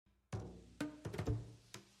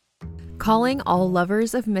Calling all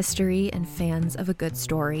lovers of mystery and fans of a good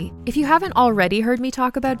story. If you haven't already heard me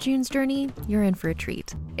talk about June's Journey, you're in for a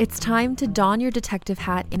treat. It's time to don your detective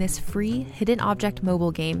hat in this free hidden object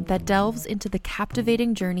mobile game that delves into the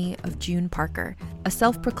captivating journey of June Parker, a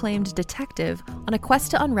self-proclaimed detective on a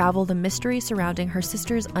quest to unravel the mystery surrounding her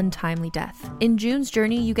sister's untimely death. In June's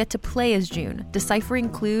Journey, you get to play as June, deciphering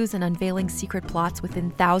clues and unveiling secret plots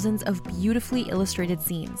within thousands of beautifully illustrated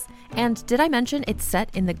scenes. And did I mention it's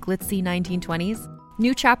set in the glitzy 1920s?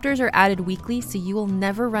 New chapters are added weekly, so you will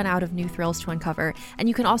never run out of new thrills to uncover, and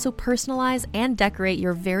you can also personalize and decorate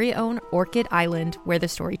your very own Orchid Island where the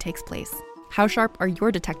story takes place. How sharp are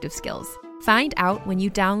your detective skills? Find out when you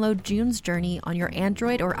download June's Journey on your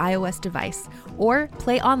Android or iOS device, or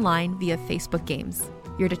play online via Facebook Games.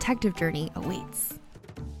 Your detective journey awaits.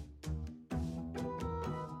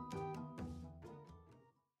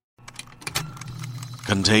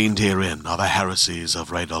 Contained herein are the heresies of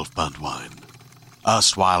Radolf Burntwine,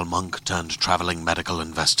 erstwhile monk turned traveling medical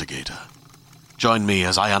investigator. Join me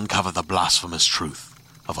as I uncover the blasphemous truth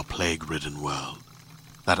of a plague-ridden world,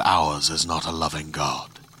 that ours is not a loving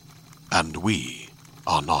God, and we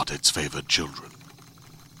are not its favored children.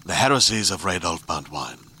 The heresies of Radolf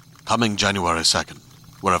Burntwine, coming January 2nd,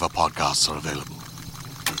 wherever podcasts are available.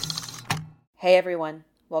 Hey everyone,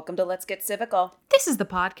 welcome to Let's Get Civical. This is the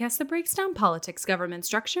podcast that breaks down politics, government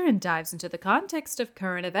structure, and dives into the context of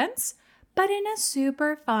current events, but in a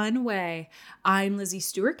super fun way. I'm Lizzie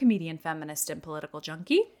Stewart, comedian, feminist, and political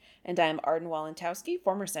junkie. And I'm Arden Walentowski,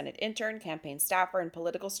 former Senate intern, campaign staffer, and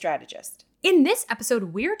political strategist. In this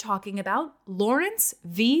episode, we're talking about Lawrence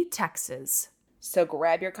v. Texas. So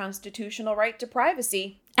grab your constitutional right to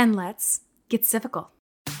privacy. And let's get civical.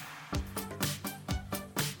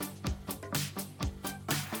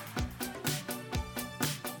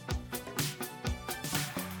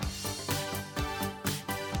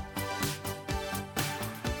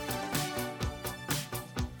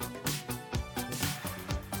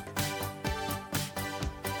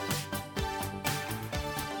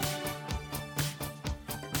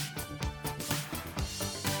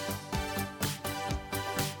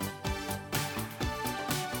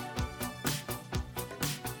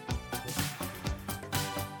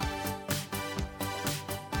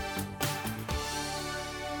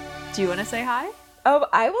 Do you want to say hi? Oh,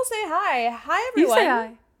 I will say hi. Hi, everyone. You say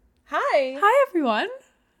hi. Hi. Hi, everyone.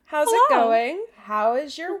 How's Hello. it going? How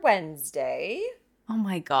is your Wednesday? Oh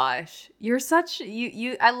my gosh, you're such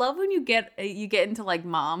you. I love when you get into like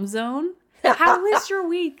mom zone. How is your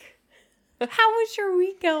week? How is your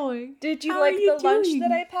week going? Did you How like are you the lunch doing?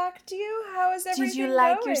 that I packed you? How is everything Did you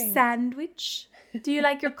like going? your sandwich? Do you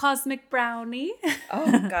like your cosmic brownie?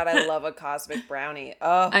 Oh, God, I love a cosmic brownie.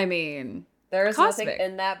 Oh, I mean, there is cosmic. nothing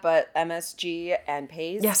in that but MSG and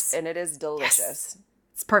paste. Yes. And it is delicious. Yes.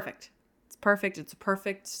 It's perfect. It's perfect. It's a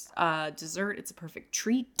perfect dessert. It's a perfect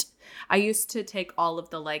treat. I used to take all of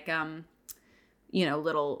the little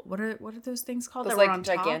what are those things called? Those that were like on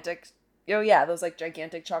top? gigantic. Oh yeah, those like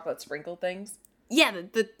gigantic chocolate sprinkle things. Yeah,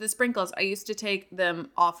 the sprinkles. I used to take them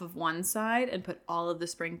off of one side and put all of the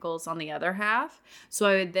sprinkles on the other half. So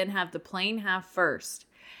I would then have the plain half first.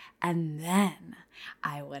 And then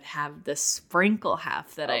I would have the sprinkle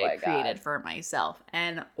half that I created for myself.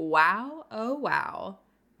 And wow, oh wow,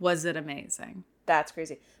 was it amazing. That's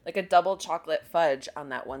crazy. Like a double chocolate fudge on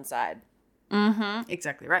that one side. Mm-hmm.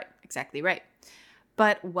 Exactly right. Exactly right.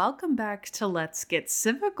 But welcome back to Let's Get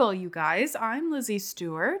Civical, you guys. I'm Lizzie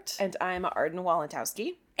Stewart. And I'm Arden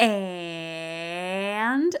Walentowski.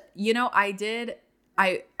 And,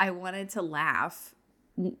 I wanted to laugh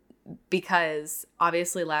because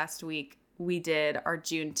obviously last week we did our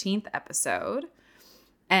Juneteenth episode.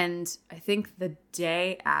 And I think the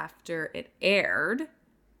day after it aired,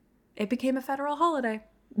 it became a federal holiday.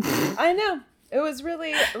 I know. It was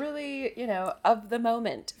really, really, of the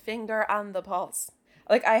moment. Finger on the pulse.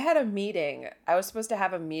 Like, I had a meeting. I was supposed to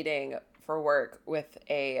have a meeting for work with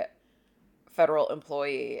a federal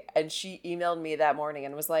employee, and she emailed me that morning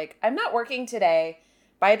and was like, I'm not working today.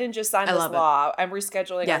 Biden just signed this law. I'm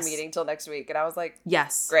rescheduling our meeting till next week. And I was like,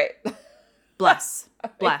 yes. Great. Bless.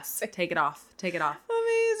 Bless. Take it off. Take it off.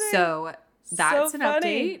 Amazing. So that's So an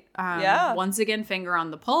funny. update. Yeah. Once again, finger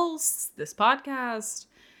on the pulse, this podcast.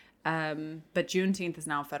 But Juneteenth is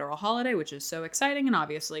now a federal holiday, which is so exciting and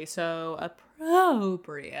obviously so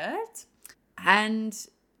appropriate. And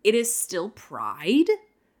it is still Pride,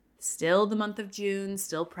 still the month of June,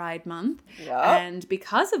 still Pride Month. Yep. And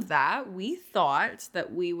because of that, we thought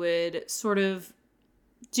that we would sort of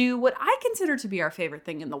do what I consider to be our favorite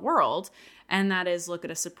thing in the world, and that is look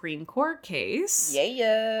at a Supreme Court case.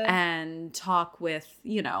 Yeah. And talk with,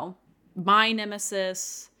 my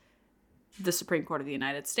nemesis, the Supreme Court of the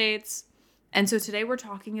United States. And so today we're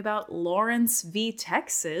talking about Lawrence v.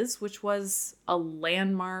 Texas, which was a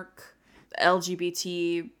landmark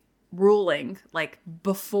LGBT ruling, like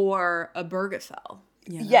before Obergefell.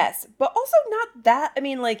 You know? Yes, but also not that. I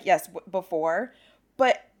mean, like, yes, before,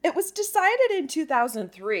 but it was decided in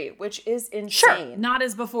 2003, which is insane. Sure, not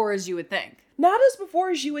as before as you would think. Not as before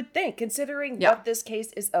as you would think, considering what this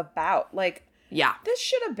case is about. Like, this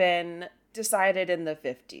should have been decided in the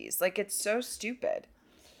 50s. Like, it's so stupid.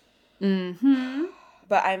 Mm-hmm.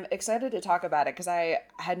 But I'm excited to talk about it because I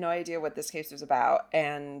had no idea what this case was about.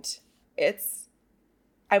 And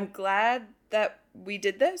I'm glad that we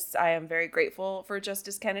did this. I am very grateful for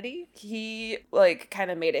Justice Kennedy. He, like,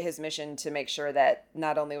 kind of made it his mission to make sure that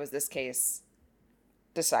not only was this case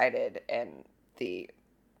decided in the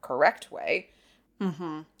correct way,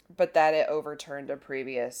 but that it overturned a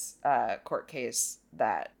previous court case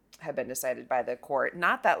that had been decided by the court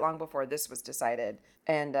not that long before this was decided.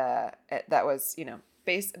 And that was, you know,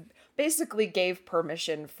 basically gave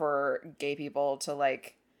permission for gay people to,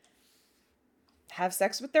 like, have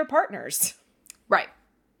sex with their partners. Right.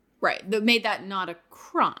 That made that not a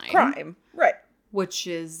crime. Right. Which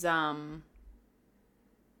is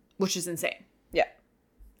insane. Yeah.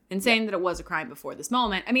 Insane that it was a crime before this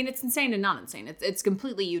moment. I mean, it's insane and not insane. It's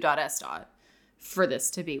completely U.S. for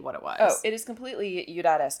this to be what it was. Oh, it is completely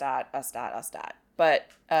U.S.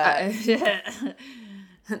 But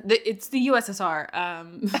it's the USSR. ...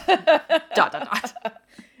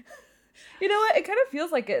 You know what? It kind of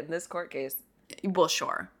feels like it in this court case. Well,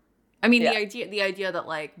 sure. I mean, the idea that,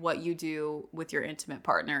 like, what you do with your intimate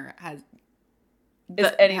partner has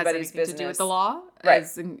anybody's anything business to do with the law, right?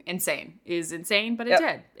 Is insane. But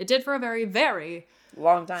it did for a very, very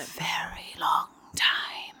long time. Very long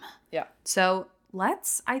time. Yeah. So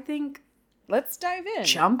let's dive in.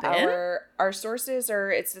 Jump in. Our sources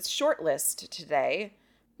it's a short list today.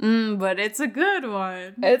 But it's a good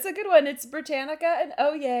one. It's a good one. It's Britannica and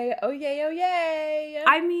oh yay.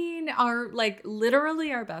 I mean,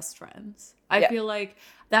 literally our best friends. I feel like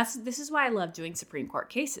this is why I love doing Supreme Court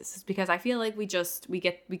cases, is because I feel like we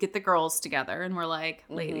get the girls together and we're like,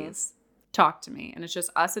 ladies, talk to me. And it's just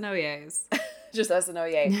us and OYAs. Just us and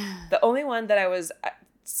OYA. The only one that I was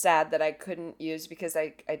sad that I couldn't use because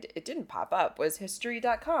it didn't pop up was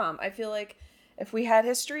history.com. I feel like if we had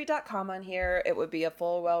history.com on here, it would be a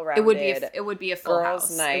full, well-rounded. It would be a full girls'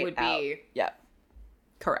 house. night It would out. be Yep.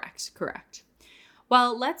 Correct.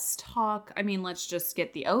 Well, let's talk. I mean, let's just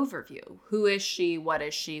get the overview. Who is she? What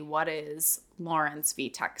is she? What is Lawrence v.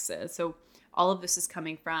 Texas? So all of this is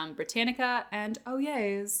coming from Britannica and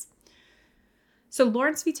OYAs. So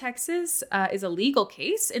Lawrence v. Texas is a legal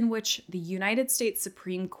case in which the United States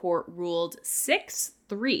Supreme Court ruled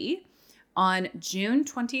 6-3 on June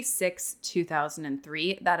 26,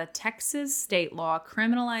 2003, that a Texas state law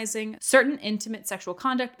criminalizing certain intimate sexual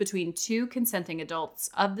conduct between two consenting adults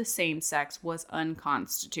of the same sex was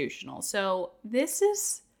unconstitutional. So this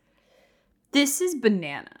is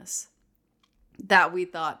bananas that we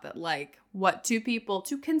thought that, like, what two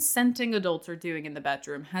consenting adults are doing in the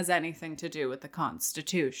bedroom has anything to do with the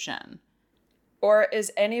Constitution. Or is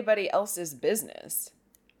anybody else's business.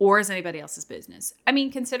 I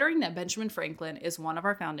mean, considering that Benjamin Franklin is one of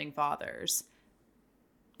our founding fathers,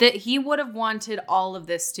 that he would have wanted all of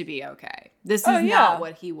this to be okay. This is not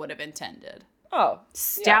what he would have intended.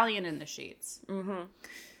 Stallion in the sheets. Mm-hmm.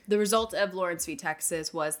 The result of Lawrence v.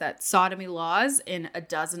 Texas was that sodomy laws in a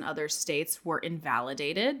dozen other states were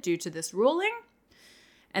invalidated due to this ruling.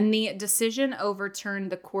 And the decision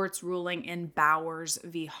overturned the court's ruling in Bowers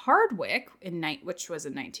v. Hardwick, which was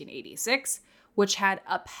in 1986, which had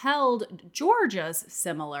upheld Georgia's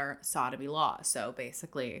similar sodomy law. So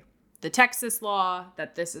basically, the Texas law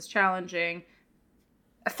that this is challenging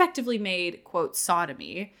effectively made, quote,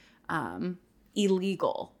 sodomy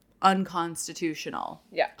illegal, unconstitutional,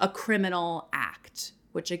 a criminal act,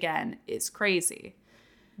 which again is crazy.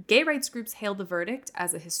 Gay rights groups hailed the verdict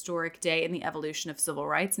as a historic day in the evolution of civil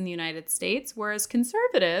rights in the United States, whereas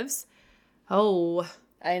conservatives,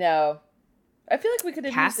 I know. I feel like we could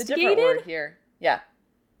have used a different word here. Yeah.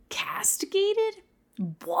 Castigated?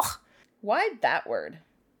 Blah. Why that word?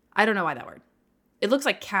 I don't know why that word. It looks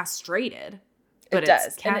like castrated. But it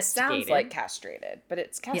does. Castigated. And it sounds like castrated, but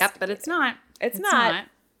it's castigated. Yep, but it's not. It's not.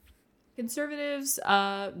 Conservatives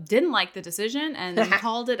didn't like the decision and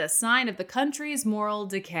called it a sign of the country's moral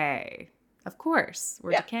decay. Of course,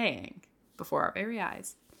 we're decaying before our very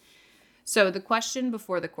eyes. So the question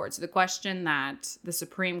before the court, so the question that the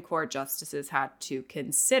Supreme Court justices had to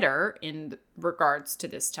consider in regards to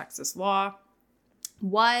this Texas law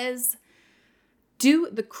was, Do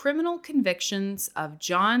the criminal convictions of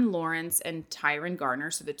John Lawrence and Tyron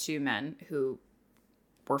Garner, so the two men who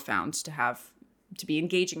were found to be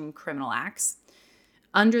engaging in criminal acts,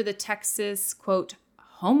 under the Texas, quote,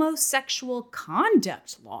 homosexual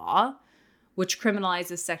conduct law, which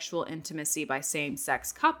criminalizes sexual intimacy by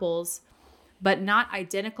same-sex couples, but not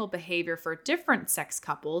identical behavior for different sex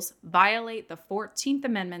couples, violate the 14th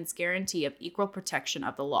Amendment's guarantee of equal protection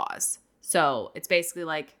of the laws. So it's basically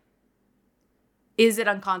like, is it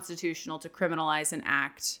unconstitutional to criminalize an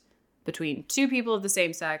act between two people of the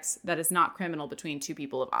same sex that is not criminal between two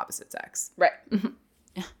people of opposite sex? Right.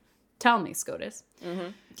 Tell me, SCOTUS. Mm-hmm.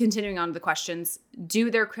 Continuing on to the questions,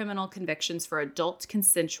 do their criminal convictions for adult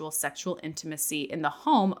consensual sexual intimacy in the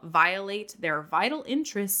home violate their vital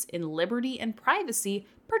interests in liberty and privacy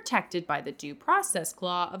protected by the Due Process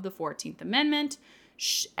Clause of the 14th Amendment?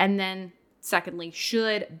 And then, secondly,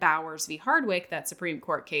 should Bowers v. Hardwick, that Supreme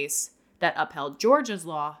Court case that upheld Georgia's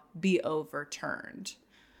law, be overturned?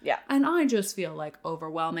 Yeah. And I just feel like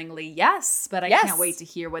overwhelmingly yes, but I can't wait to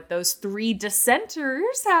hear what those three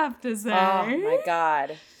dissenters have to say. Oh my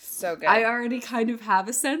God. So good. I already kind of have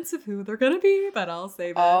a sense of who they're going to be, but I'll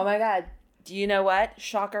save it. Oh my God. Do you know what?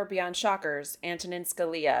 Shocker beyond shockers. Antonin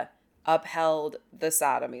Scalia upheld the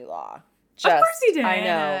sodomy law. Of course he did. I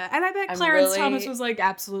know. And I bet Clarence Thomas was like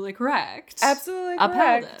absolutely correct. Absolutely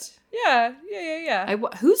upheld correct. it. Yeah.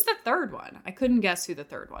 Who's the third one? I couldn't guess who the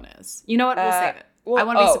third one is. You know what? We'll save it. Well, I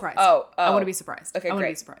want to be surprised. I want to be surprised. Okay, I want to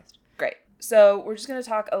great. be surprised. Great. So we're just going to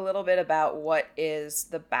talk a little bit about what is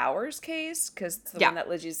the Bowers case, because it's the one that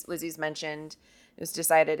Lizzie's mentioned. It was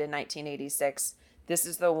decided in 1986. This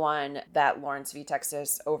is the one that Lawrence v.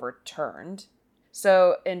 Texas overturned.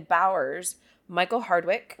 So in Bowers, Michael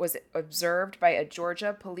Hardwick was observed by a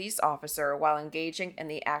Georgia police officer while engaging in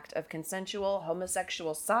the act of consensual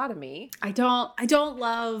homosexual sodomy. I don't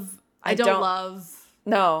love.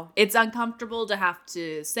 No. It's uncomfortable to have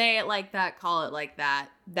to say it like that, call it like that.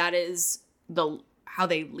 That is how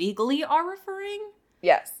they legally are referring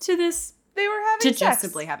to this. They were having sex. Just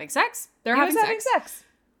simply having sex. They're having sex.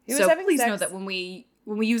 So please know that when we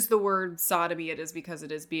use the word sodomy, it is because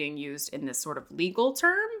it is being used in this sort of legal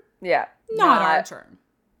term. Yeah. Not our term.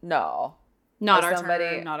 No. Not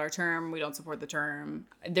our term. We don't support the term.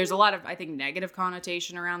 There's a lot of, I think, negative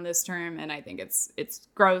connotation around this term, and I think it's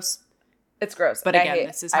gross. It's gross. But again,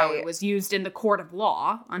 this is how it was used in the court of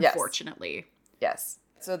law, unfortunately. Yes.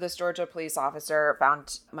 So this Georgia police officer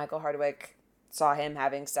found Michael Hardwick, saw him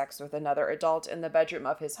having sex with another adult in the bedroom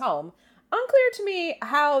of his home. Unclear to me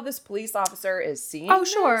how this police officer is seeing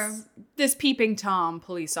this peeping Tom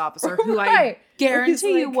police officer who I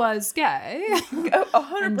guarantee was gay.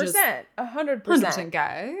 100%. 100%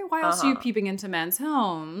 gay. Why else are you peeping into men's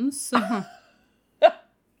homes?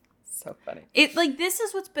 So funny. This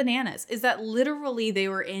is what's bananas, is that literally they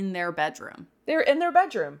were in their bedroom. They were in their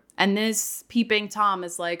bedroom. And this peeping Tom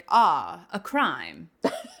is like, a crime.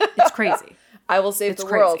 It's crazy. I will save the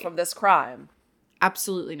world from this crime.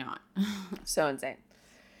 Absolutely not. So insane.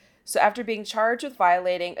 So after being charged with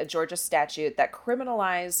violating a Georgia statute that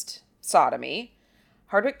criminalized sodomy,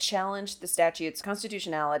 Hardwick challenged the statute's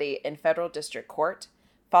constitutionality in federal district court.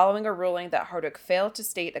 Following a ruling that Hardwick failed to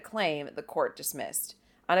state a claim, the court dismissed.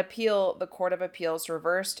 On appeal, the Court of Appeals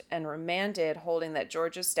reversed and remanded, holding that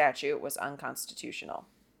Georgia's statute was unconstitutional.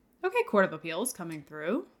 Okay, Court of Appeals coming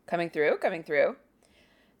through. Coming through.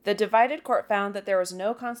 The divided court found that there was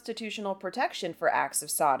no constitutional protection for acts of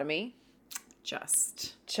sodomy. It's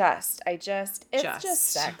just sex.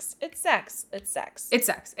 It's sex.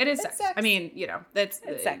 It is sex. I mean, that's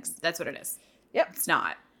sex. That's what it is. Yep. It's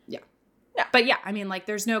not. Yeah. Yeah. But yeah, I mean,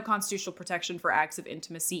 there's no constitutional protection for acts of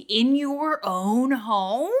intimacy in your own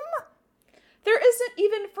home. There isn't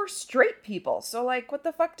even for straight people. So, what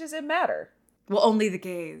the fuck does it matter? Well, only the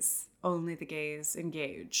gays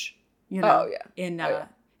engage. Oh yeah.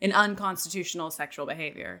 In unconstitutional sexual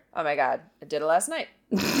behavior. Oh my God. I did it last night.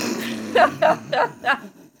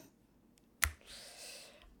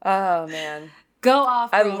 Oh man. Go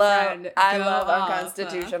off, girlfriend. I love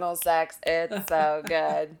unconstitutional sex. It's so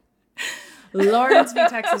good. Lawrence v.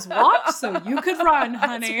 Texas walked so you could run,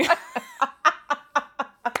 honey.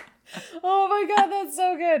 Oh my God, that's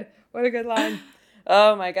so good. What a good line.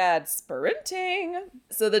 Oh my God, sprinting.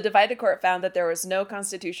 So the divided court found that there was no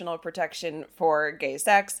constitutional protection for gay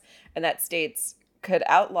sex and that states could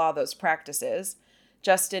outlaw those practices.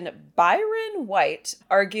 Justin Byron White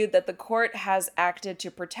argued that the court has acted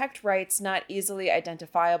to protect rights not easily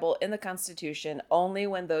identifiable in the Constitution only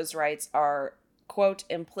when those rights are, quote,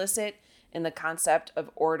 implicit in the concept of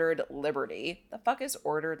ordered liberty. The fuck is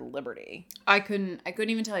ordered liberty? I couldn't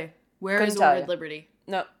even tell you. Where is ordered liberty?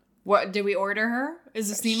 No. What did we order her?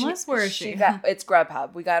 Is it seamless? Where is she? It's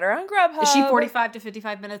Grubhub. We got her on Grubhub. Is she 45 to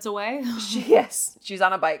 55 minutes away? Yes, she's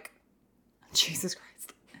on a bike. Jesus Christ.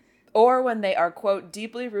 Or when they are, quote,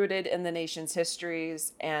 deeply rooted in the nation's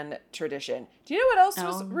histories and tradition. Do you know what else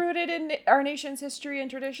was rooted in our nation's history and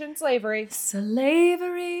tradition? Slavery.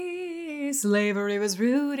 Slavery. Slavery was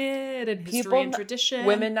rooted in history and tradition.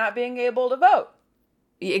 Women not being able to vote.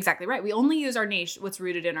 Exactly right. We only use what's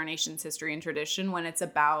rooted in our nation's history and tradition when it's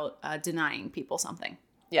about denying people something.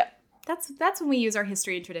 Yeah. That's when we use our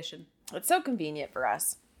history and tradition. It's so convenient for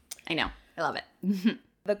us. I know. I love it.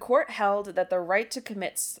 The court held that the right to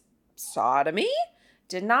commit sodomy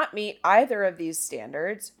did not meet either of these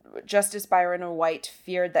standards. Justice Byron White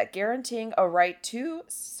feared that guaranteeing a right to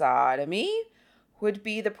sodomy would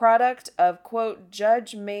be the product of, quote,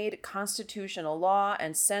 judge-made constitutional law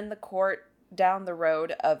and send the court down the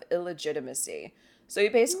road of illegitimacy. So he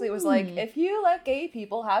basically was like, if you let gay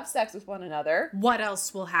people have sex with one another, what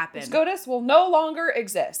else will happen? SCOTUS will no longer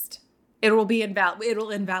exist. It'll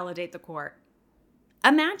invalidate the court.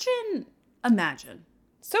 Imagine.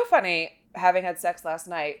 So funny having had sex last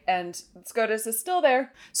night and SCOTUS is still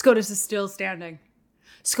there. SCOTUS is still standing.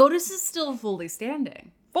 SCOTUS is still fully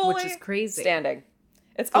standing. Which is crazy. Standing.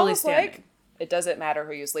 It's fully almost standing. Like it doesn't matter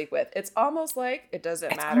who you sleep with. It's almost like it doesn't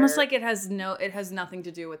matter. It's almost like it has nothing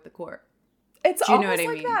to do with the court. It's almost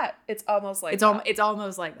like that. It's almost like that. It's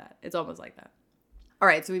almost like that. It's almost like that. All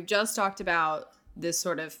right, so we've just talked about this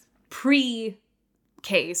sort of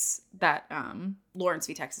pre-case that Lawrence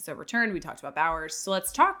v. Texas overturned. We talked about Bowers. So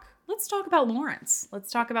let's talk about Lawrence.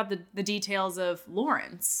 Let's talk about the details of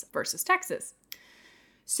Lawrence versus Texas.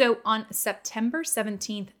 So on September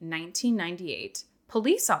 17th, 1998,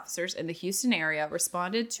 police officers in the Houston area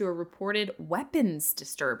responded to a reported weapons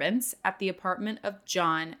disturbance at the apartment of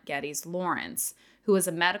John Geddes Lawrence, who was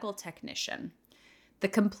a medical technician. The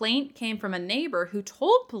complaint came from a neighbor who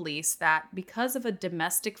told police that because of a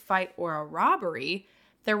domestic fight or a robbery,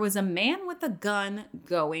 there was a man with a gun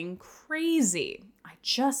going crazy. I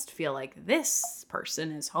just feel like this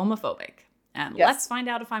person is homophobic. And let's find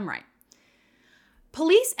out if I'm right.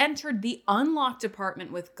 Police entered the unlocked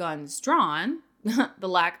apartment with guns drawn. The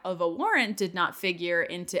lack of a warrant did not figure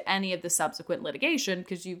into any of the subsequent litigation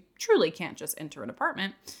because you truly can't just enter an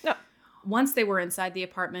apartment. No. Once they were inside the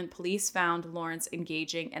apartment, police found Lawrence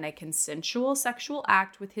engaging in a consensual sexual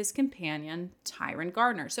act with his companion, Tyron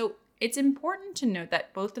Gardner. So it's important to note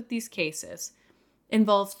that both of these cases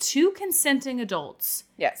involve two consenting adults.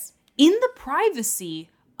 Yes. In the privacy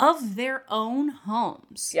of their own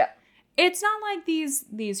homes. Yeah. It's not like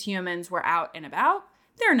these humans were out and about.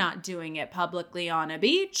 They're not doing it publicly on a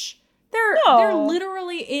beach. They're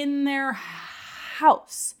literally in their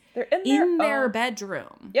house. They're in their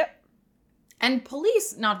bedroom. Yep. And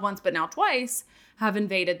police, not once but now twice, have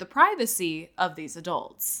invaded the privacy of these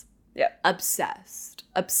adults. Yep. Obsessed.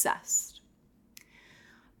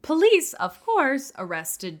 Police, of course,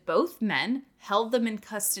 arrested both men, held them in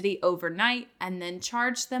custody overnight, and then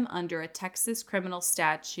charged them under a Texas criminal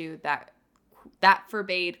statute that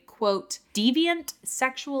forbade, quote, deviant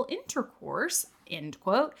sexual intercourse, end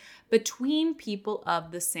quote, between people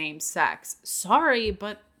of the same sex. Sorry,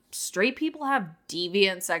 but straight people have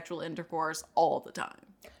deviant sexual intercourse all the time.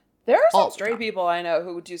 There are some straight people I know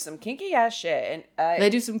who do some kinky ass shit. And they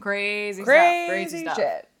do some crazy stuff.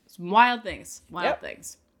 Shit. Some wild things.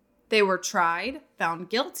 Things. They were tried, found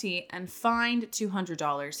guilty, and fined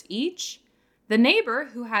 $200 each. The neighbor,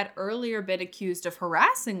 who had earlier been accused of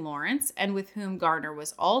harassing Lawrence and with whom Gardner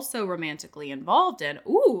was also romantically involved in,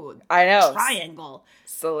 I know, triangle,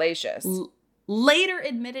 salacious, later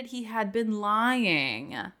admitted he had been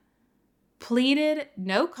lying, pleaded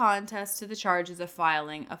no contest to the charges of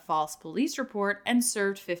filing a false police report, and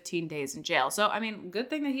served 15 days in jail. So, I mean, good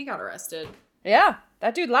thing that he got arrested. Yeah,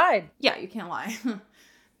 that dude lied. Yeah, you can't lie.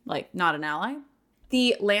 Like, not an ally.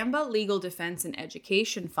 The Lamba Legal Defense and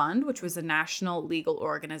Education Fund, which was a national legal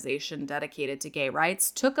organization dedicated to gay rights,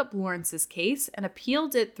 took up Lawrence's case and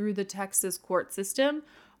appealed it through the Texas court system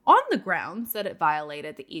on the grounds that it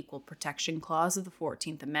violated the Equal Protection Clause of the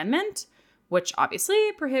 14th Amendment, which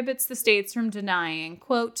obviously prohibits the states from denying,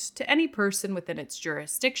 quote, to any person within its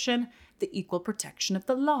jurisdiction the equal protection of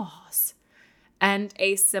the laws, and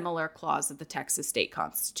a similar clause of the Texas state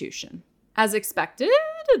constitution. As expected,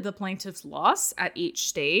 the plaintiffs lost at each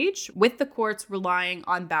stage, with the courts relying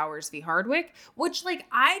on Bowers v. Hardwick, which, like,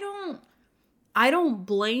 I don't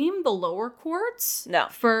blame the lower courts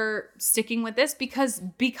for sticking with this because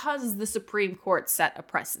the Supreme Court set a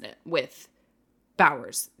precedent with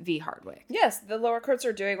Bowers v. Hardwick. Yes, the lower courts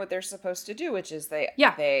are doing what they're supposed to do, which is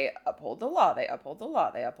they uphold the law. They uphold the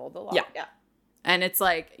law. Yeah. And it's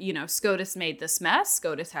like, SCOTUS made this mess.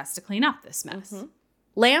 SCOTUS has to clean up this mess.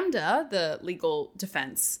 Lambda, the legal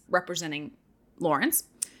defense representing Lawrence,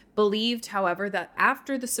 believed, however, that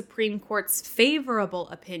after the Supreme Court's favorable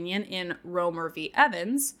opinion in Romer v.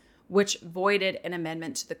 Evans, which voided an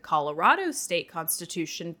amendment to the Colorado state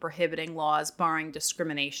constitution prohibiting laws barring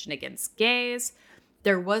discrimination against gays,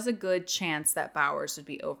 there was a good chance that Bowers would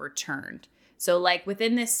be overturned. So like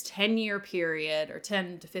within this 10-year period or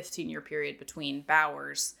 10 to 15-year period between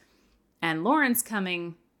Bowers and Lawrence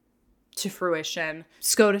coming to fruition,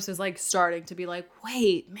 SCOTUS is like starting to be like,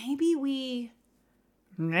 wait, maybe we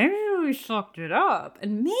fucked it up.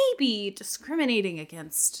 And maybe discriminating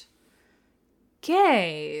against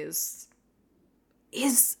gays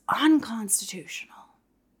is unconstitutional.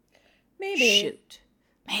 Maybe. Shoot.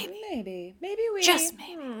 Maybe. Maybe we. Just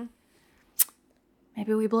maybe.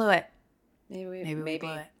 Maybe we blew it. Maybe we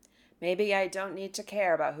blew it. Maybe I don't need to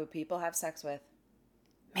care about who people have sex with.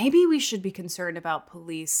 Maybe we should be concerned about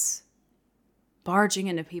police barging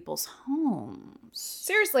into people's homes.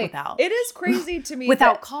 Seriously, it is crazy to me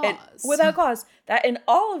without cause. Without cause. That in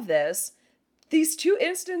all of this, these two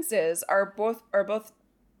instances are both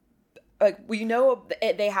like, we know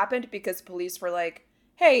they happened because police were like,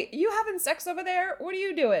 "Hey, you having sex over there? What are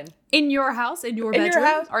you doing in your house? In your bedroom? Your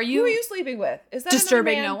house? Who are you sleeping with? Is that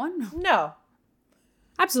disturbing no one? No,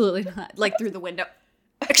 absolutely not. Like through the window.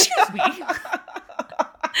 Excuse me.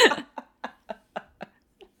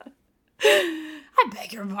 I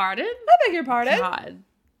beg your pardon. God.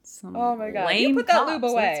 Oh my God. You put that lube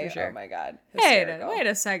away. Sure. Oh my God. Hey, wait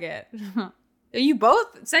a second. You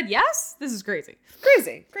both said yes? This is crazy.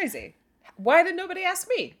 Crazy. Why did nobody ask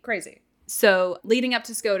me? Crazy. So leading up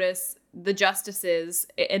to SCOTUS, the justices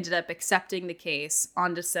ended up accepting the case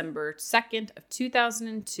on December 2nd of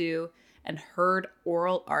 2002 and heard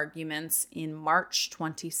oral arguments in March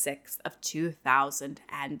 26th of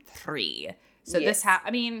 2003. So yes.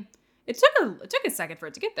 It took a second for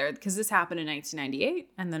it to get there because this happened in 1998,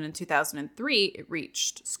 and then in 2003 it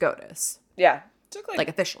reached SCOTUS. Yeah, took like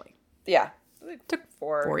officially. Yeah, took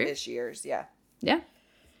 4-ish years. Yeah.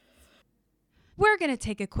 We're gonna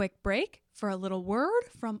take a quick break for a little word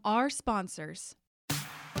from our sponsors.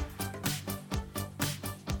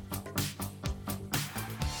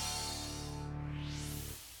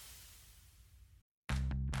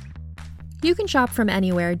 You can shop from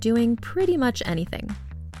anywhere doing pretty much anything.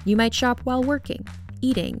 You might shop while working,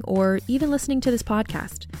 eating, or even listening to this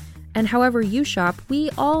podcast. And however you shop, we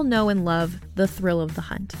all know and love the thrill of the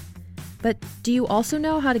hunt. But do you also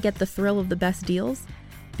know how to get the thrill of the best deals?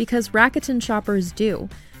 Because Rakuten shoppers do.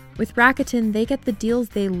 With Rakuten, they get the deals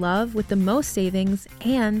they love with the most savings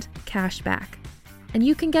and cash back. And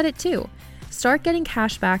you can get it too. Start getting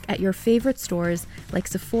cash back at your favorite stores like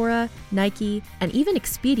Sephora, Nike, and even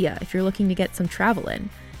Expedia if you're looking to get some travel in.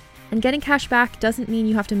 And getting cash back doesn't mean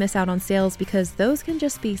you have to miss out on sales because those can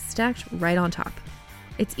just be stacked right on top.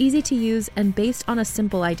 It's easy to use and based on a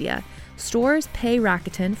simple idea. Stores pay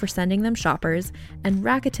Rakuten for sending them shoppers, and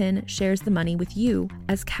Rakuten shares the money with you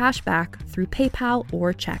as cash back through PayPal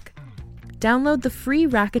or check. Download the free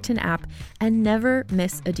Rakuten app and never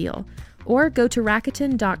miss a deal. Or go to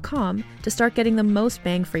Rakuten.com to start getting the most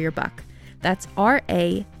bang for your buck. That's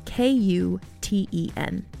Rakuten.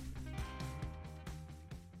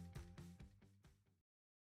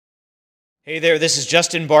 Hey there, this is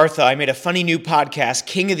Justin Bartha. I made a funny new podcast,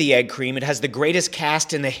 King of the Egg Cream. It has the greatest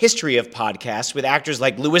cast in the history of podcasts with actors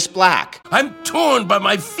like Louis Black. I'm torn by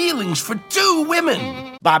my feelings for two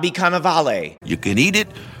women. Bobby Cannavale. You can eat it,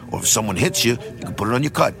 or if someone hits you, you can put it on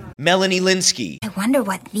your cut. Melanie Linsky. I wonder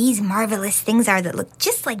what these marvelous things are that look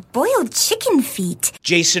just like boiled chicken feet.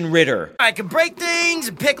 Jason Ritter. I can break things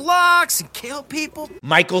and pick locks and kill people.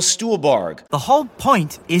 Michael Stuhlbarg. The whole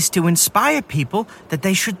point is to inspire people that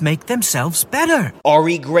they should make themselves better.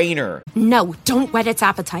 Ari Grainer. No, don't whet its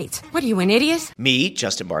appetite. What are you, an idiot? Me,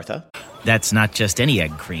 Justin Bartha. That's not just any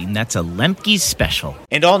egg cream, that's a Lemke's special.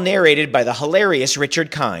 And all narrated by the hilarious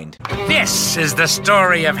Richard Kind. This is the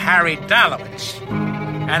story of Harry Dalowitz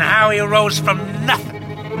and how he rose from nothing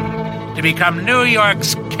to become New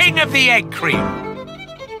York's King of the Egg Cream.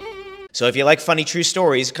 So if you like funny true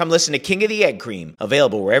stories, come listen to King of the Egg Cream,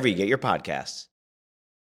 available wherever you get your podcasts.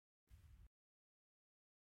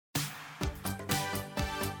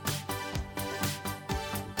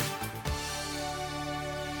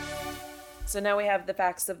 So now we have the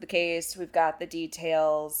facts of the case. We've got the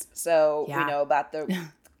details. So we know about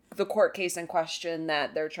the court case in question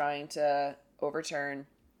that they're trying to overturn.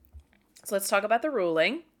 So let's talk about the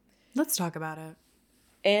ruling. Let's talk about it.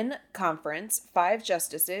 In conference, 5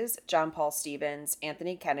 justices, John Paul Stevens,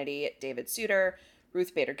 Anthony Kennedy, David Souter,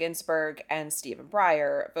 Ruth Bader Ginsburg, and Stephen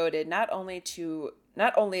Breyer voted not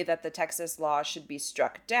only that the Texas law should be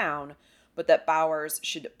struck down, but that Bowers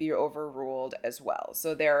should be overruled as well.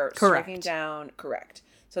 So they're striking down,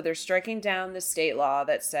 So they're striking down the state law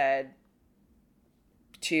that said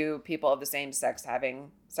two people of the same sex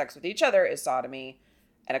having sex with each other is sodomy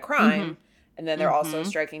and a crime. Mm-hmm. And then they're also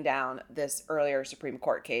striking down this earlier Supreme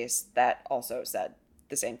Court case that also said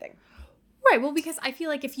the same thing. Right. Well, because I feel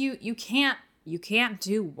like if you can't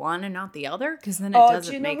do one and not the other, because then it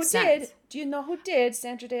doesn't make sense. Do you know who did?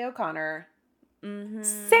 Sandra Day O'Connor. Mm-hmm.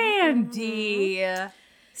 Sandy.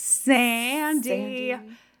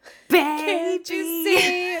 Baby. Can't you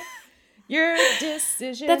see your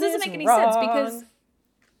decision? That doesn't make any sense, because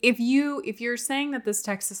if you're saying that this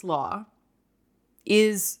Texas law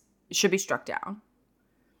should be struck down,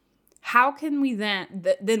 how can we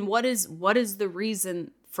then what is the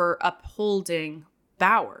reason for upholding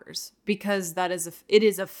Bowers? Because it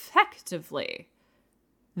is effectively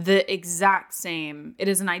the exact same. It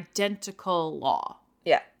is an identical law.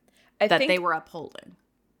 Yeah. They were upholding.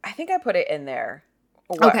 I think I put it in there.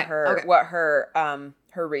 What her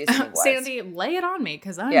reasoning was. Sandy, lay it on me,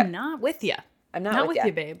 because I'm not with you. I'm not with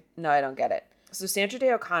you, babe. No, I don't get it. So Sandra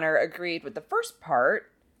Day O'Connor agreed with the first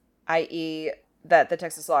part, i.e. that the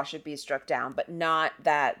Texas law should be struck down, but not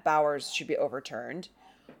that Bowers should be overturned,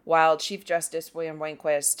 while Chief Justice William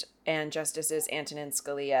Rehnquist and Justices Antonin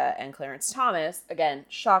Scalia and Clarence Thomas, again,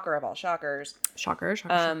 shocker of all shockers, shocker.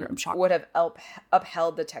 I'm shocked. Would have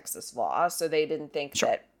upheld the Texas law, so they didn't think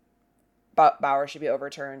that Bowers should be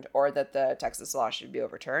overturned or that the Texas law should be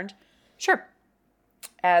overturned. Sure.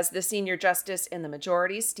 As the senior justice in the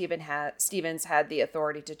majority, Stevens had the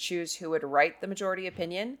authority to choose who would write the majority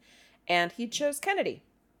opinion, and he chose Kennedy.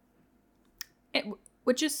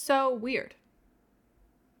 Which is so weird.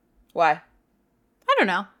 Why? I don't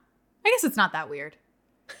know. I guess it's not that weird.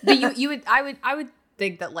 But I would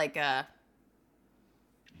think that like a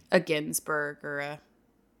Ginsburg or a,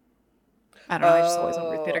 I don't know. I just always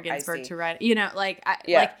want Ruth Bader Ginsburg to write. Like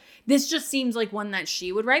this just seems like one that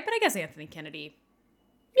she would write. But I guess Anthony Kennedy.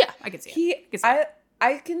 Yeah, I can see it.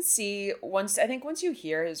 I can see once you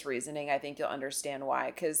hear his reasoning, I think you'll understand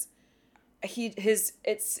why. Because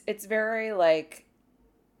it's very like,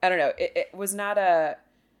 I don't know. It was not a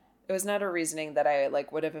reasoning that I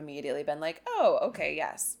like would have immediately been like, oh, okay,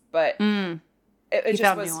 yes. But it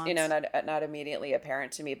just was nuance. Not immediately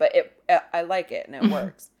apparent to me. But I like it and it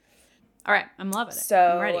works. All right, I'm loving it. So,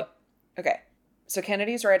 I'm ready. Okay. So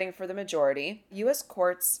Kennedy's writing for the majority. U.S.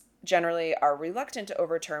 courts generally are reluctant to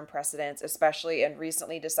overturn precedents, especially in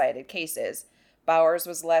recently decided cases. Bowers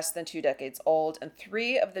was less than 2 decades old, and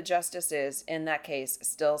 3 of the justices in that case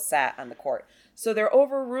still sat on the court. So they're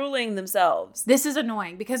overruling themselves. This is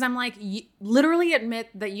annoying because I'm like, literally admit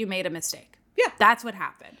that you made a mistake. Yeah. That's what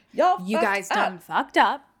happened. You guys done fucked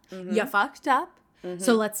up. Mm-hmm. You fucked up. Mm-hmm.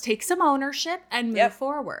 So let's take some ownership and move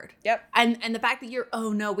forward. Yep. And the fact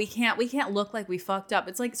that we can't look like we fucked up.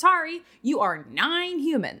 It's like, sorry, you are 9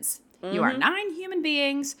 humans. Mm-hmm. You are 9 human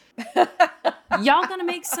beings. Y'all gonna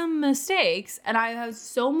make some mistakes. And I have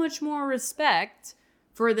so much more respect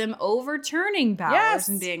for them overturning Bowers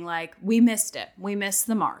and being like, we missed it. We missed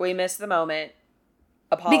the mark. We missed the moment.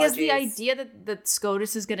 Apologies. Because the idea that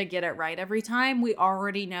SCOTUS is going to get it right every time, we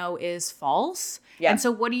already know is false. Yeah. And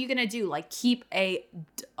so what are you going to do? Like keep a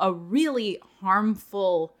really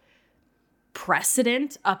harmful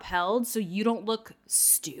precedent upheld so you don't look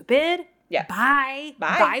stupid? Yeah.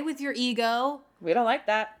 Bye with your ego. We don't like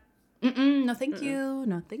that. No, thank you.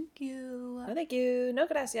 No, thank you. No, thank you. No,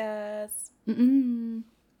 gracias. Mm-mm.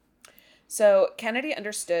 So Kennedy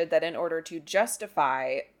understood that in order to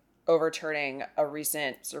justify overturning a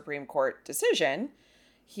recent Supreme Court decision,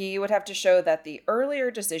 he would have to show that the earlier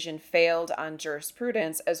decision failed on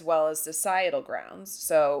jurisprudence as well as societal grounds.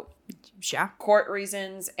 So, court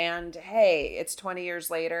reasons and, hey, it's 20 years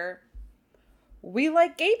later. We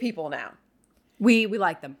like gay people now. We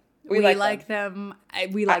like them. We like them.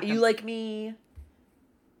 We like them. You like me.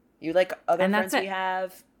 You like other friends we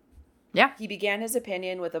have. Yeah. He began his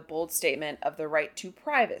opinion with a bold statement of the right to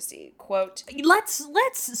privacy. Quote,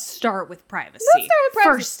 Let's start with privacy.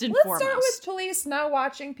 First and foremost. Let's start with police not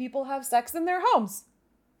watching people have sex in their homes.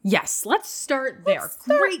 Yes, let's start there.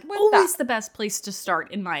 Great. Always the best place to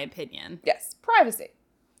start, in my opinion. Yes, privacy.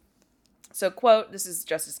 So, quote, this is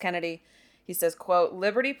Justice Kennedy. He says, quote,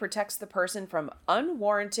 liberty protects the person from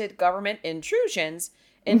unwarranted government intrusions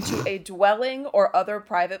into a dwelling or other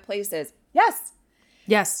private places. Yes.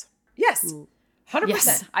 Yes. Yes.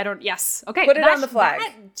 100%. Yes. Okay. Put it on the flag.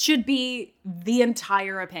 That should be the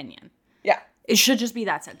entire opinion. Yeah. It should just be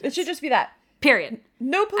that sentence. It should just be that. Period.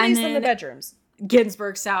 No police in the bedrooms.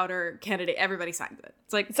 Ginsburg, Souter, Kennedy, everybody signs it.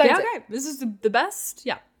 It's like, okay, this is the best.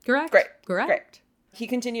 Yeah, correct. Correct. He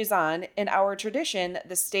continues on, in our tradition,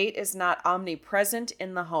 the state is not omnipresent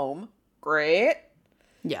in the home. Great.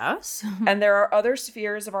 Yes. And there are other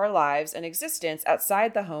spheres of our lives and existence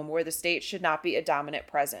outside the home where the state should not be a dominant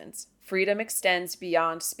presence. Freedom extends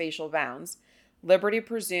beyond spatial bounds. Liberty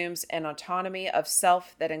presumes an autonomy of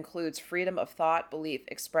self that includes freedom of thought, belief,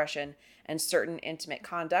 expression, and certain intimate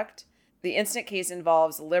conduct. The instant case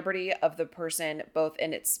involves liberty of the person, both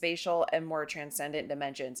in its spatial and more transcendent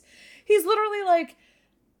dimensions. He's literally like,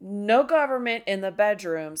 no government in the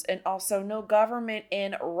bedrooms and also no government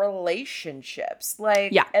in relationships.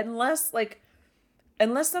 Like, unless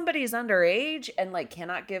somebody's underage and like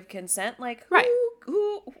cannot give consent, like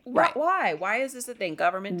why is this a thing?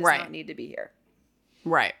 Government does not need to be here.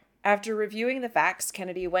 Right. After reviewing the facts,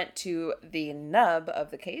 Kennedy went to the nub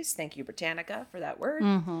of the case. Thank you, Britannica, for that word.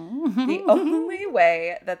 The only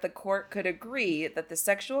way that the court could agree that the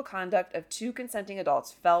sexual conduct of two consenting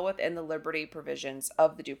adults fell within the liberty provisions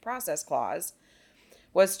of the Due Process Clause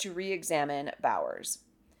was to re-examine Bowers.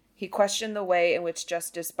 He questioned the way in which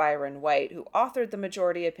Justice Byron White, who authored the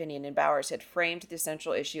majority opinion in Bowers, had framed the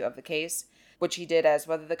central issue of the case, which he did as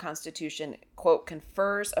whether the Constitution, quote,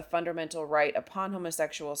 confers a fundamental right upon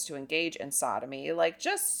homosexuals to engage in sodomy. Like,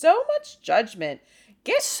 just so much judgment.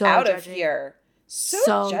 Get out of here.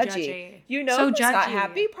 So judgy. You know who's not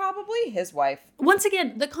happy? Probably his wife. Once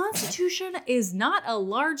again, the Constitution is not a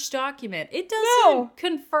large document. It doesn't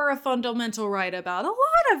confer a fundamental right about a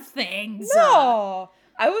lot of things. No.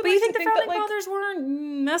 But you think the Founding Fathers weren't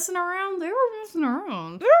messing around? They were messing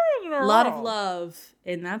around. A lot of love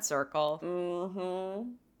in that circle.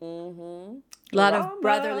 A lot of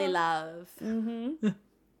brotherly love.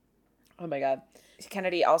 Oh my God.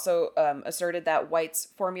 Kennedy also asserted that White's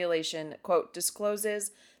formulation, quote,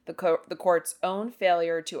 discloses the court's own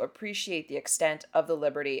failure to appreciate the extent of the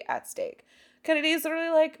liberty at stake. Kennedy is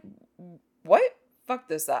literally like, what? Fuck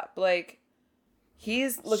this up. Like,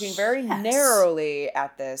 he's looking very narrowly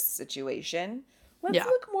at this situation. Let's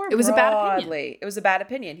look more broadly. It was a bad opinion. It was a bad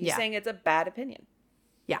opinion. He's saying it's a bad opinion.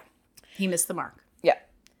 Yeah. He missed the mark. Yeah.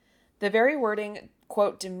 The very wording,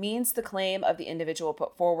 quote, demeans the claim of the individual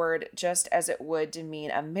put forward, just as it would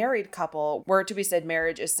demean a married couple were to be said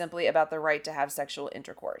marriage is simply about the right to have sexual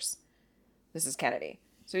intercourse. This is Kennedy.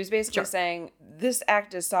 So he's basically saying this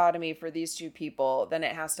act is sodomy for these two people, then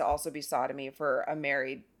it has to also be sodomy for a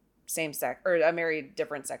married same sex or a married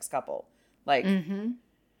different sex couple. Like,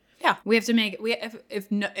 yeah, we have to make it.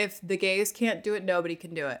 If the gays can't do it, nobody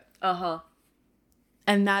can do it.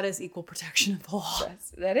 And that is equal protection of the law.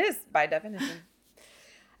 Yes, that is by definition.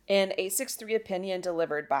 In a 6-3 opinion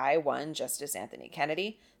delivered by one Justice Anthony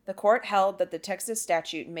Kennedy, the court held that the Texas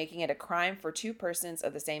statute making it a crime for two persons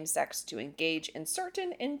of the same sex to engage in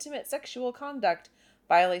certain intimate sexual conduct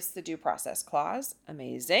violates the Due Process Clause.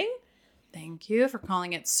 Amazing. Thank you for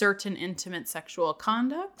calling it certain intimate sexual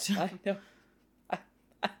conduct. I know.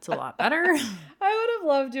 It's a lot better. I would have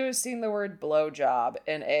loved to have seen the word blowjob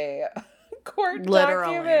in a court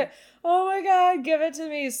document. Oh my God, give it to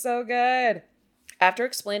me. So good. After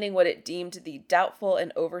explaining what it deemed the doubtful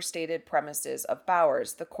and overstated premises of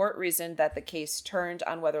Bowers, the court reasoned that the case turned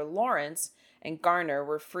on whether Lawrence and Garner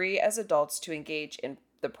were free as adults to engage in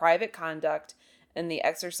the private conduct and the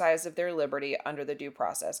exercise of their liberty under the Due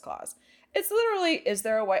Process Clause. It's literally, is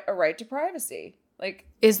there a right to privacy? Like,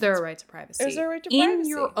 is there a right to privacy? Is there a right to privacy? In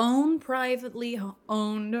your own privately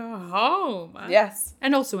owned home. Yes.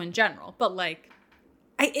 And also in general. But like,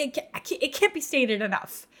 it can't be stated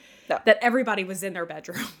enough that everybody was in their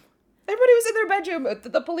bedroom. Everybody was in their bedroom.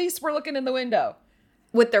 The police were looking in the window.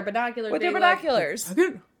 With their binoculars. With their binoculars.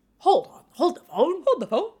 Hold on. Hold the phone. Hold the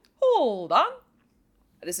phone. Hold on.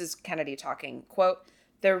 This is Kennedy talking. Quote,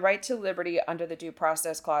 their right to liberty under the Due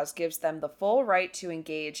Process Clause gives them the full right to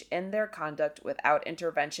engage in their conduct without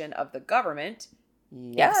intervention of the government.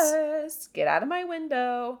 Yes. Get out of my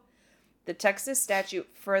window. The Texas statute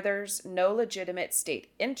furthers no legitimate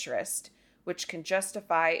state interest, which can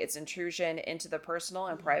justify its intrusion into the personal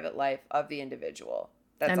and private life of the individual.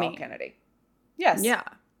 That's all Kennedy. Yes. Yeah.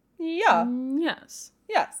 Yeah. Yes.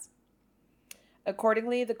 Yes.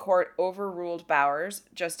 Accordingly, the court overruled Bowers.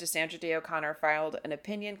 Justice Sandra Day O'Connor filed an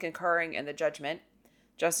opinion concurring in the judgment.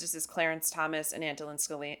 Justices Clarence Thomas and Antonin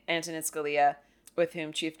Scalia, with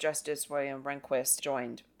whom Chief Justice William Rehnquist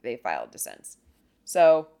joined, they filed dissents.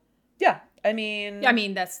 So, yeah, I mean,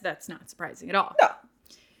 that's not surprising at all. No.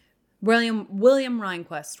 William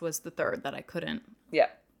Rehnquist was the third that I couldn't. Yeah.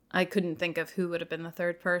 I couldn't think of who would have been the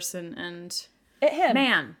third person, and him.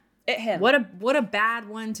 Man, Him. What a bad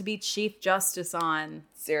one to be Chief Justice on.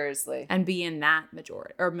 Seriously. And be in that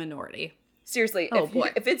minority. Seriously.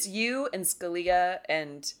 If it's you and Scalia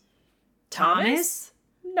and Thomas?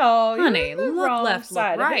 No, honey, look left, look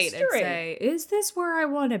right, and say, say, is this where I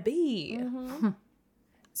want to be? Mm-hmm.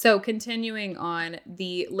 So continuing on,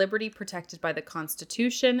 the liberty protected by the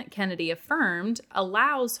Constitution, Kennedy affirmed,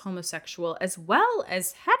 allows homosexual as well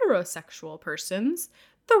as heterosexual persons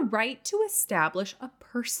the right to establish a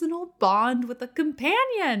personal bond with a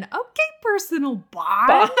companion. Okay, personal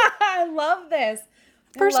bond. I love this.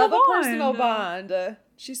 Personal I love a personal bond.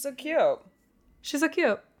 She's so cute. She's so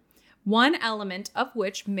cute. One element of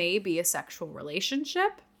which may be a sexual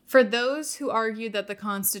relationship. For those who argue that the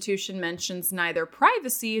Constitution mentions neither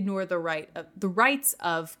privacy nor the rights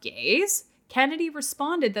of gays, Kennedy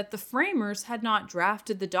responded that the framers had not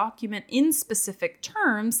drafted the document in specific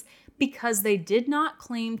terms because they did not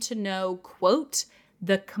claim to know, quote,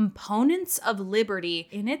 the components of liberty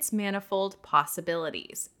in its manifold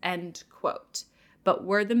possibilities, end quote, but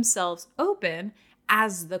were themselves open,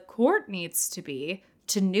 as the court needs to be,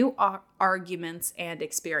 to new arguments and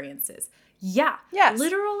experiences. Yeah. Yes.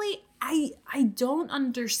 Literally, I don't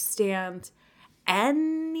understand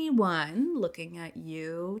anyone, looking at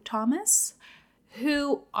you, Thomas,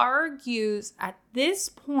 who argues at this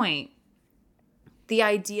point the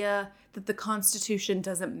idea that the Constitution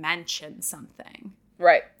doesn't mention something.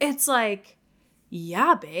 Right. It's like,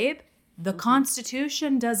 yeah, babe, the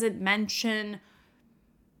Constitution doesn't mention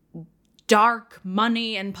dark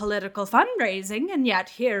money and political fundraising, and yet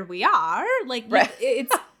here we are. Like, right.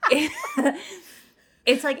 It's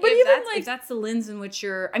like, if that's the lens in which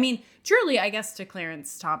you're, I mean, truly, I guess to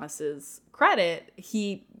Clarence Thomas's credit,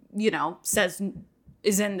 he, says,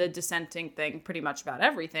 is in the dissenting thing pretty much about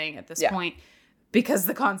everything at this point, because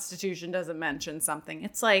the Constitution doesn't mention something.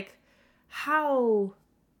 It's like, how,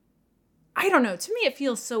 I don't know, to me it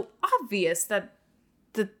feels so obvious that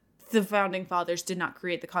the founding fathers did not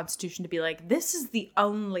create the Constitution to be like, these are the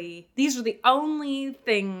only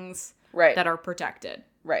things that are protected.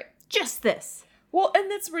 Right. Just this. Well, and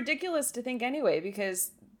that's ridiculous to think anyway,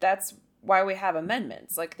 because that's why we have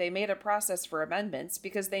amendments. Like, they made a process for amendments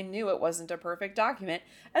because they knew it wasn't a perfect document,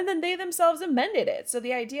 and then they themselves amended it. So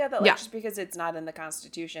the idea that, just because it's not in the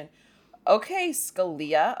Constitution, okay,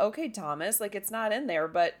 Scalia, okay, Thomas, it's not in there,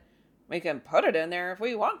 but we can put it in there if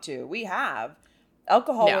we want to. We have.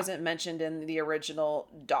 Alcohol wasn't mentioned in the original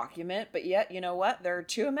document, but yet, you know what? There are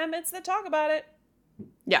 2 amendments that talk about it.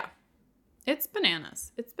 Yeah. It's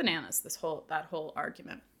bananas. That whole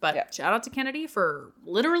argument. But shout out to Kennedy for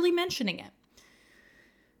literally mentioning it.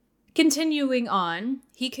 Continuing on,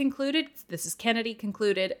 Kennedy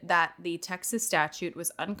concluded that the Texas statute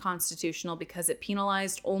was unconstitutional because it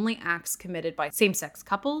penalized only acts committed by same-sex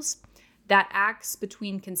couples, that acts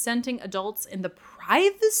between consenting adults in the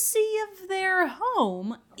privacy of their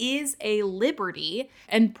home is a liberty,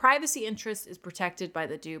 and privacy interest is protected by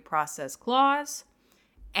the Due Process Clause,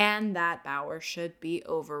 and that Bowers should be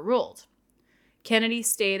overruled. Kennedy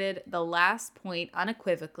stated the last point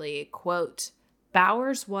unequivocally, quote,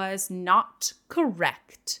 Bowers was not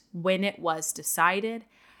correct when it was decided,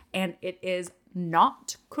 and it is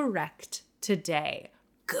not correct today.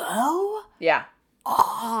 Go? Yeah.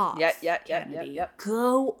 Off. Yep.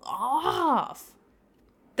 Go off.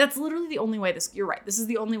 That's literally the only way you're right. This is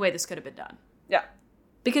the only way this could have been done. Yeah.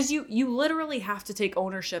 Because you literally have to take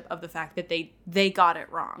ownership of the fact that they got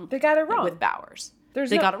it wrong. They got it wrong. With Bowers.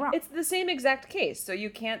 They got it wrong. It's the same exact case. So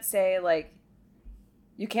you can't say,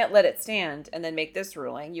 you can't let it stand and then make this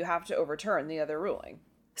ruling. You have to overturn the other ruling.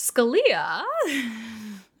 Scalia,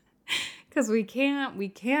 because we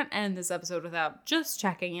can't end this episode without just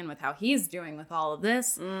checking in with how he's doing with all of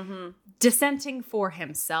this. Mm-hmm. Dissenting for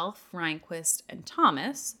himself, Rehnquist and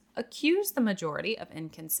Thomas accused the majority of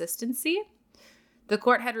inconsistency. The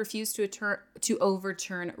court had refused to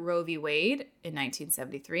overturn Roe v. Wade in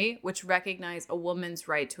 1973, which recognized a woman's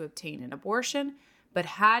right to obtain an abortion, but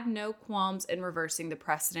had no qualms in reversing the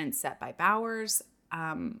precedent set by Bowers.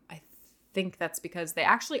 I think that's because they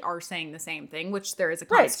actually are saying the same thing, which there is a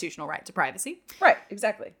constitutional right to privacy. Right,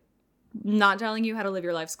 exactly. Not telling you how to live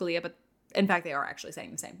your life, Scalia, but in fact, they are actually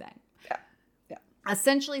saying the same thing. Yeah.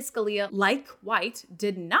 Essentially, Scalia, like White,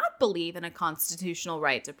 did not believe in a constitutional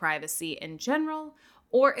right to privacy in general,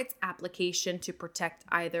 or its application to protect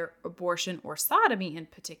either abortion or sodomy in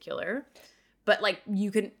particular. But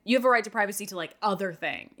you have a right to privacy to other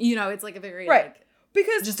thing. It's a very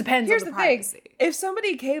because it just depends here's on the privacy. Thing. If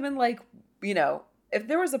somebody came and if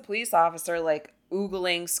there was a police officer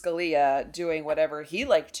oogling Scalia doing whatever he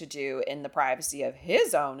liked to do in the privacy of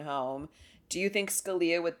his own home, do you think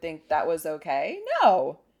Scalia would think that was okay?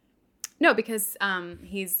 No. No, because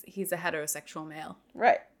he's a heterosexual male.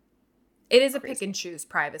 Right. It is a pick and choose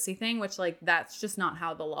privacy thing, which like that's just not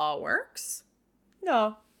how the law works.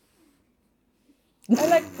 No. I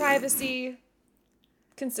like privacy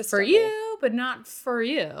consistently. For you, but not for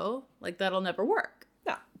you. Like that'll never work.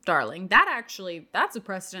 No. Darling. That's a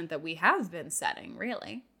precedent that we have been setting,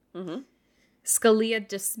 really. Mm-hmm. Scalia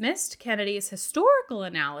dismissed Kennedy's historical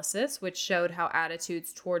analysis, which showed how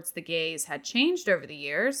attitudes towards the gays had changed over the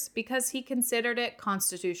years, because he considered it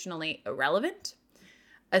constitutionally irrelevant.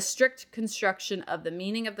 A strict construction of the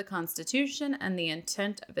meaning of the Constitution and the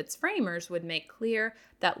intent of its framers would make clear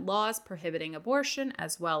that laws prohibiting abortion,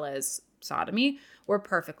 as well as sodomy, were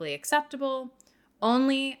perfectly acceptable.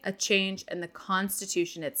 Only a change in the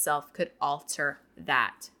Constitution itself could alter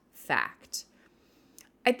that fact.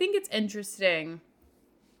 I think it's interesting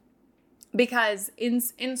because in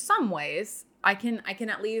some ways I can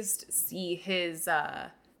at least see his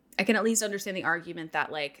I can at least understand the argument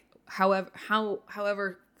that like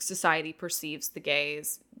however society perceives the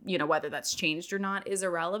gays, you know, whether that's changed or not is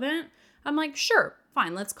irrelevant. I'm like, sure,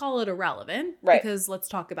 fine, let's call it irrelevant, right? Because let's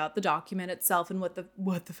talk about the document itself and what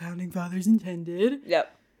the founding fathers intended.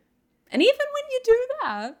 Yep. And even when you do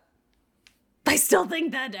that, I still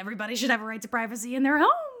think that everybody should have a right to privacy in their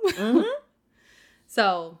home. Mm-hmm.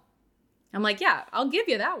 So I'm like, yeah, I'll give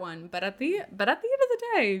you that one. But at the end of the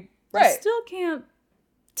day, right, you still can't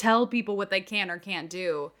tell people what they can or can't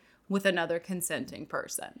do with another consenting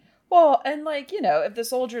person. Well, and like, you know, if the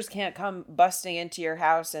soldiers can't come busting into your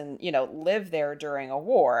house and, you know, live there during a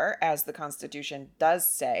war, as the Constitution does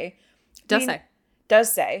say. Does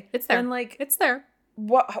say. It's there. And like, it's there.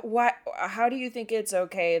 How do you think it's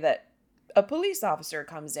okay that a police officer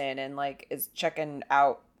comes in and like is checking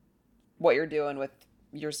out what you're doing with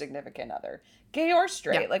your significant other, gay or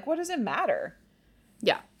straight? Yeah. Like, what does it matter?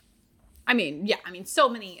 Yeah. I mean, so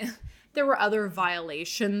many, there were other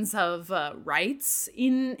violations of rights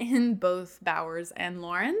in both Bowers and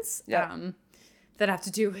Lawrence, that have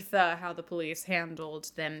to do with how the police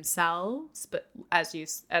handled themselves. But as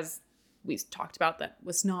we talked about, that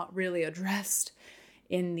was not really addressed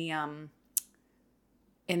in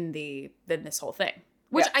this whole thing,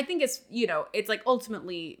 which I think is, you know, it's like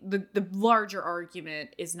ultimately the larger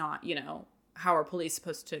argument is not, you know, how are police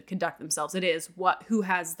supposed to conduct themselves? It is who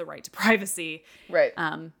has the right to privacy. Right.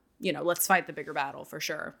 You know, let's fight the bigger battle for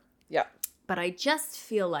sure. Yeah. But I just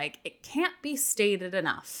feel like it can't be stated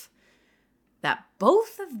enough that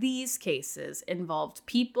both of these cases involved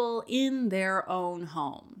people in their own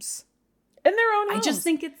homes. In their own homes. I just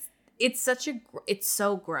think it's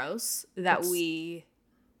so gross that we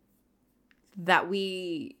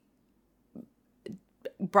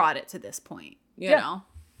brought it to this point, you know,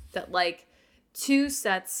 that like two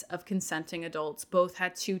sets of consenting adults both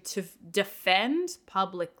had to defend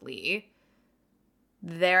publicly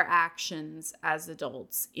their actions as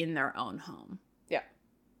adults in their own home. Yeah.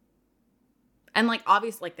 And like,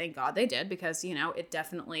 obviously, like, thank God they did, because, you know, it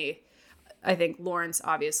definitely, I think Lawrence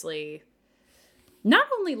obviously not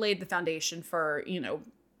only laid the foundation for, you know,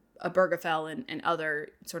 Obergefell and other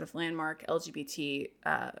sort of landmark LGBT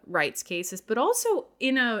rights cases, but also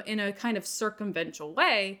in a kind of circumventual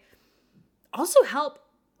way, also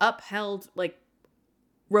upheld like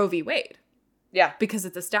Roe v. Wade. Yeah. Because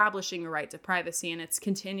it's establishing a right to privacy, and it's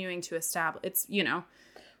continuing to establish, it's, you know,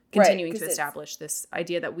 continuing to establish this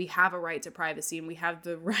idea that we have a right to privacy and we have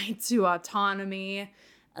the right to autonomy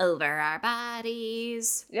over our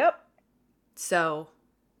bodies. Yep. So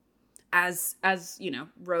as you know,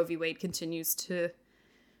 Roe v. Wade continues to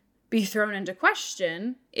be thrown into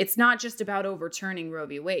question, it's not just about overturning Roe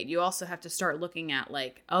v. Wade. You also have to start looking at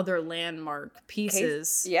like other landmark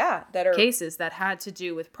pieces, cases that had to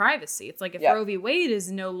do with privacy. It's like if Roe v. Wade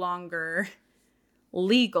is no longer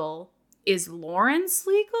legal, is Lawrence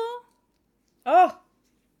legal? Oh.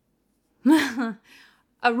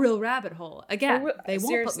 A real rabbit hole. Again, they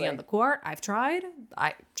won't put me on the court. I've tried.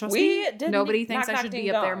 Trust me, nobody thinks I should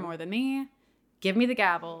be up there more than me. Give me the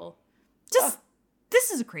gavel.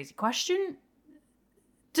 This is a crazy question.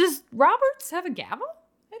 Does Roberts have a gavel?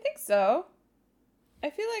 I think so.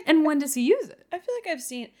 I feel like. And when does he use it? I feel like I've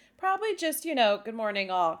seen probably just, you know, good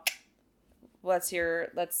morning all.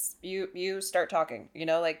 You start talking, you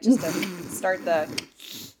know, like just to start the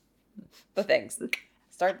things.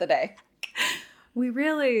 Start the day. We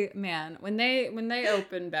really, man, when they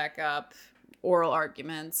open back up oral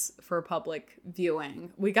arguments for public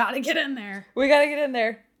viewing, we got to get in there. We got to get in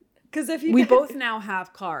there. Because if we both now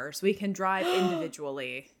have cars, we can drive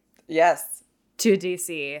individually. Yes. To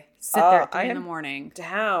DC, sit there at 3 in the morning.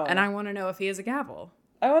 Down. And I want to know if he has a gavel.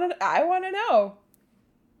 I want to know.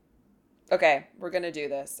 Okay, we're going to do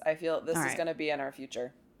this. I feel this All is right. going to be in our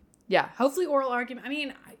future. Yeah, hopefully oral argument. I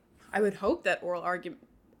mean, I would hope that oral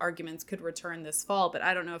arguments could return this fall, but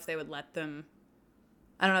I don't know if they would let them.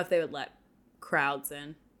 I don't know if they would let crowds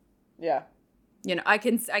in. Yeah. You know, I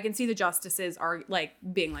can see the justices are like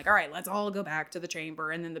being like, all right, let's all go back to the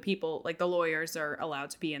chamber, and then the people, like the lawyers, are allowed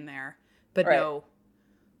to be in there, but no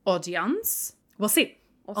audience. We'll see.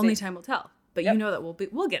 Only time will tell. But you know that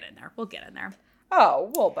we'll get in there. We'll get in there.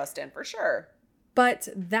 Oh, we'll bust in for sure. But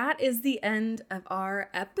that is the end of our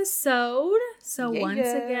episode. So once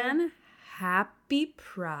again, happy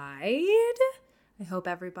Pride. I hope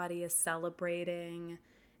everybody is celebrating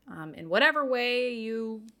in whatever way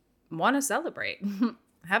you want to celebrate.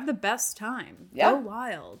 Have the best time. Yeah. Go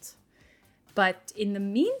wild. But in the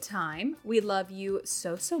meantime, we love you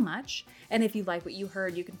so, so much. And if you like what you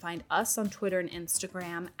heard, you can find us on Twitter and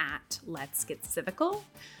Instagram at Let's Get Civical.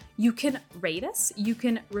 You can rate us, you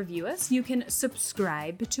can review us, you can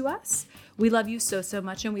subscribe to us. We love you so, so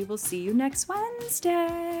much, and we will see you next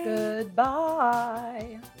Wednesday.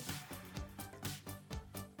 Goodbye.